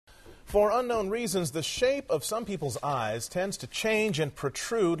For unknown reasons, the shape of some people's eyes tends to change and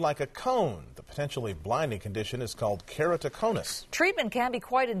protrude like a cone. The potentially blinding condition is called keratoconus. Treatment can be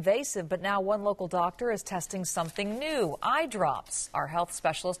quite invasive, but now one local doctor is testing something new, eye drops. Our health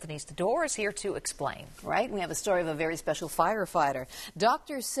specialist, Denise DeDore, is here to explain. Right, we have a story of a very special firefighter.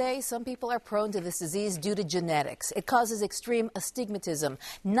 Doctors say some people are prone to this disease due to genetics. It causes extreme astigmatism,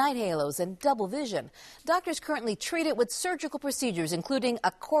 night halos, and double vision. Doctors currently treat it with surgical procedures, including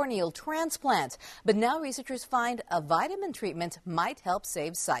a corneal transplant. But now researchers find a vitamin treatment might help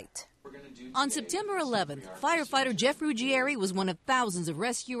save sight. On September 11th, firefighter Jeff Ruggieri was one of thousands of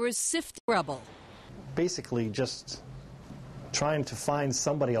rescuers sifting rubble. Basically just trying to find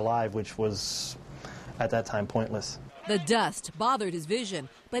somebody alive, which was at that time pointless. The dust bothered his vision,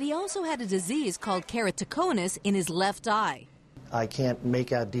 but he also had a disease called keratoconus in his left eye. I can't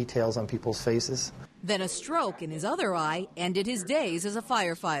make out details on people's faces. Then a stroke in his other eye ended his days as a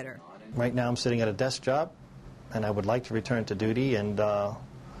firefighter. Right now I'm sitting at a desk job, and I would like to return to duty and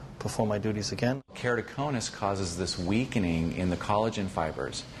perform my duties again. Keratoconus causes this weakening in the collagen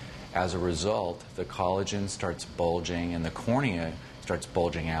fibers. As a result, the collagen starts bulging and the cornea starts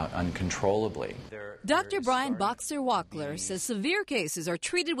bulging out uncontrollably. Dr. Brian Wachler says severe cases are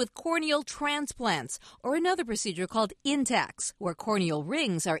treated with corneal transplants or another procedure called Intacs, where corneal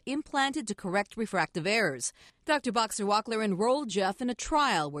rings are implanted to correct refractive errors. Dr. Wachler enrolled Jeff in a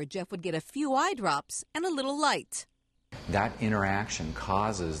trial where Jeff would get a few eye drops and a little light. That interaction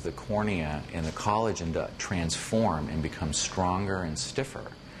causes the cornea and the collagen to transform and become stronger and stiffer.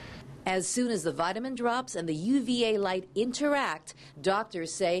 As soon as the vitamin drops and the UVA light interact,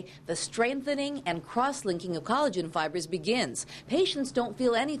 doctors say the strengthening and cross-linking of collagen fibers begins. Patients don't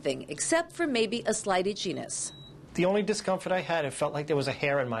feel anything except for maybe a slight itchiness. The only discomfort I had, it felt like there was a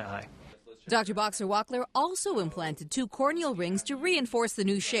hair in my eye. Dr. Wachler also implanted 2 corneal rings to reinforce the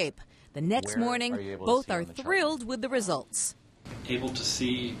new shape. The next morning, both are thrilled with the results. Able to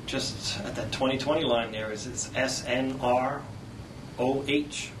see just at that 20/20 line there is it's SNROH.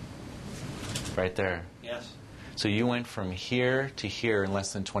 Right there. Yes. So you went from here to here in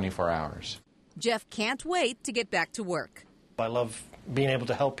less than 24 hours. Jeff can't wait to get back to work. I love being able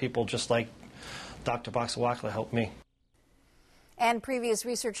to help people just like Dr. Wachler helped me. And previous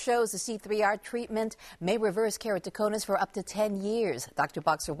research shows the C3-R treatment may reverse keratoconus for up to 10 years. Dr.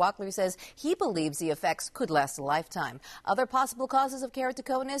 Wachler says he believes the effects could last a lifetime. Other possible causes of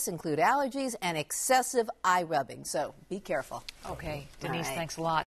keratoconus include allergies and excessive eye rubbing. So be careful. Okay, Denise, All right. thanks a lot.